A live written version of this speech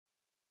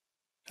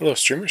Hello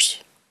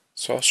streamers,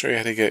 so I'll show you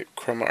how to get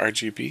Chroma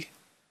RGB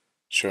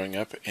showing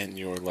up in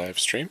your live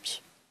streams.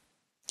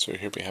 So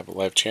here we have a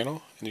live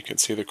channel and you can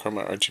see the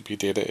Chroma RGB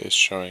data is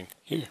showing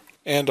here.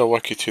 And I'll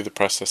walk you through the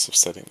process of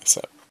setting this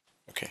up.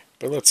 Okay,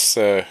 but let's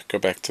go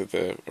back to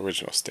the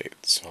original state.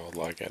 So I'll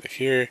log out of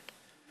here,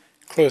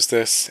 close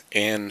this,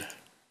 and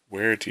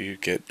where do you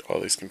get all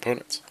these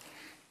components?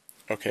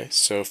 Okay,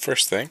 so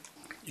first thing,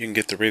 you can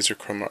get the Razer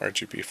Chroma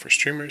RGB for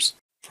streamers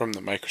from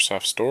the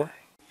Microsoft Store.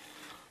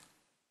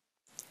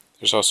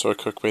 There's also a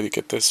quick way to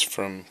get this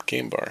from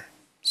Game Bar.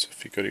 So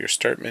if you go to your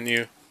Start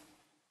menu,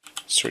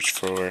 search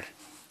for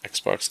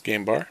Xbox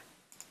Game Bar,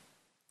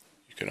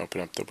 you can open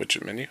up the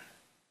widget menu.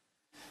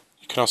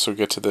 You can also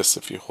get to this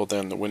if you hold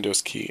down the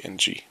Windows key and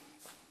G.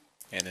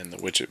 And in the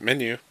widget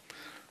menu,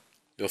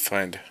 you'll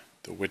find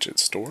the widget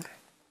store.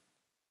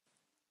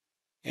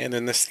 And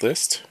in this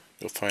list,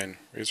 you'll find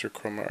Razer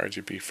Chroma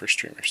RGB for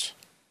streamers.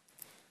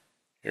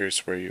 Here's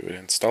where you would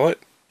install it.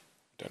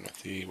 Done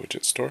with the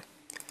widget store.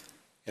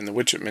 In the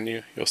widget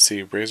menu, you'll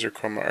see Razer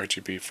Chroma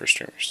RGB for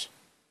streamers.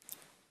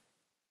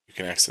 You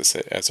can access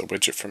it as a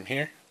widget from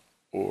here,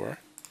 or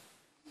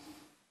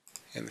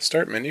in the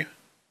Start menu,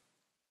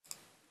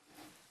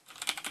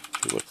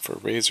 if you look for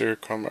Razer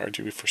Chroma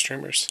RGB for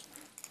streamers,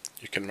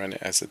 you can run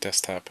it as a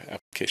desktop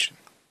application.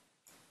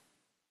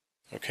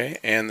 Okay,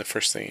 and the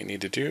first thing you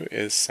need to do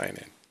is sign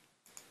in.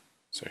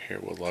 So here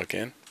we'll log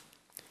in.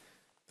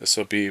 This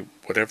will be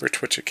whatever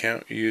Twitch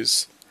account you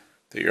use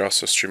that you're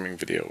also streaming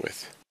video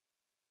with.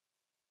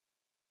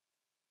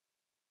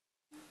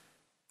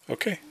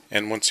 Okay,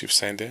 and once you've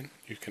signed in,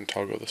 you can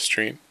toggle the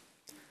stream.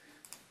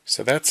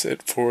 So that's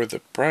it for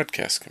the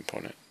broadcast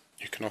component.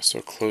 You can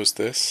also close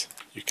this.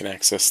 You can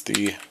access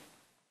the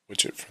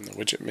widget from the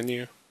widget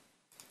menu.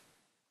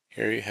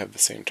 Here you have the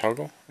same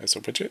toggle as a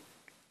widget,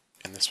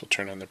 and this will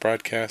turn on the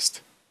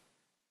broadcast.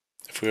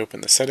 If we open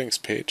the settings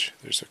page,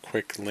 there's a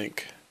quick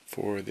link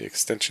for the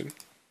extension.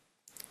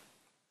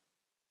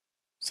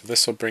 So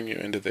this will bring you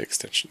into the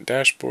extension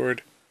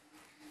dashboard.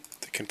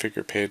 The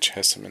configure page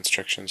has some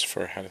instructions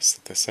for how to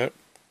set this up.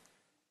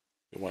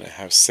 We want to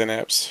have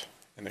Synapse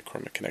in the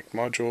Chroma Connect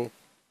module.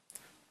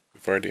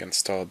 We've already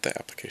installed the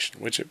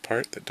application widget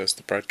part that does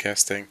the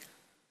broadcasting,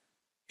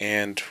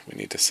 and we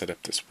need to set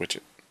up this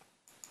widget,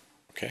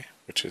 okay,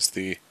 which is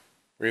the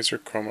Razer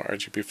Chroma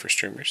RGB for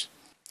streamers.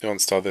 You'll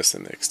install this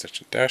in the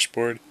extension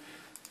dashboard,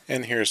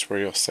 and here's where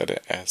you'll set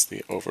it as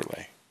the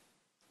overlay.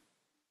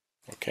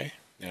 Okay,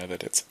 now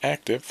that it's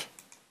active,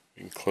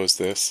 we can close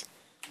this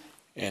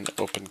and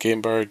open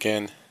Game Bar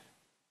again,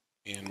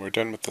 and we're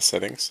done with the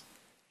settings.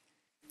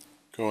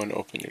 Go and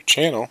open your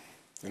channel,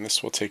 and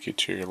this will take you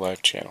to your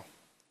live channel.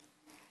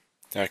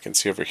 Now I can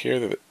see over here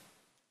that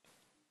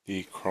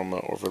the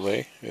Chroma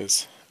overlay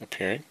is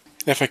appearing.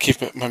 And if I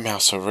keep my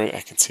mouse over it,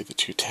 I can see the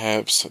two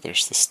tabs. So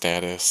there's the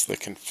status, the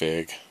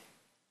config.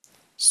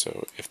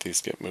 So if these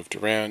get moved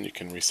around, you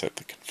can reset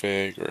the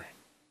config or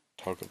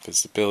toggle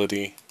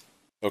visibility.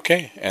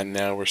 Okay, and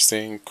now we're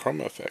seeing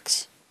Chroma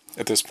effects.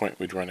 At this point,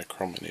 we'd run a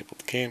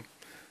Chroma-enabled game.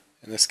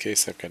 In this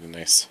case, I've got a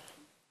nice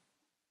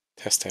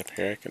test tab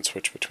here. I can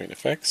switch between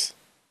effects.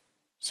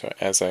 So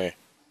as I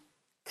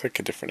click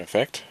a different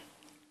effect,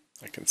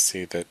 I can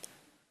see that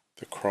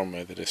the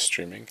chroma that is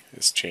streaming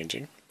is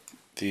changing.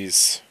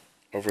 These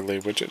overlay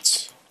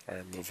widgets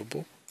are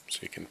movable,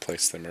 so you can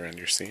place them around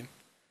your scene.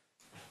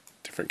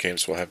 Different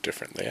games will have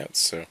different layouts,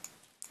 so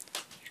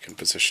you can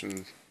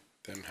position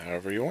them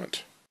however you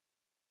want.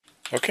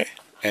 Okay,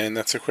 and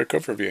that's a quick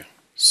overview.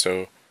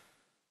 So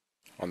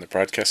on the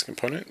broadcast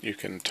component, you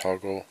can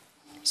toggle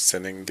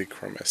sending the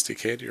Chroma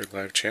SDK to your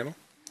live channel.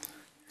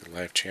 Your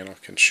live channel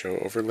can show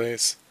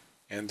overlays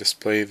and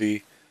display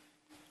the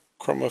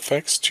Chroma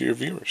effects to your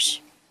viewers.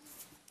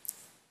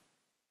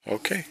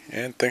 Okay,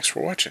 and thanks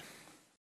for watching.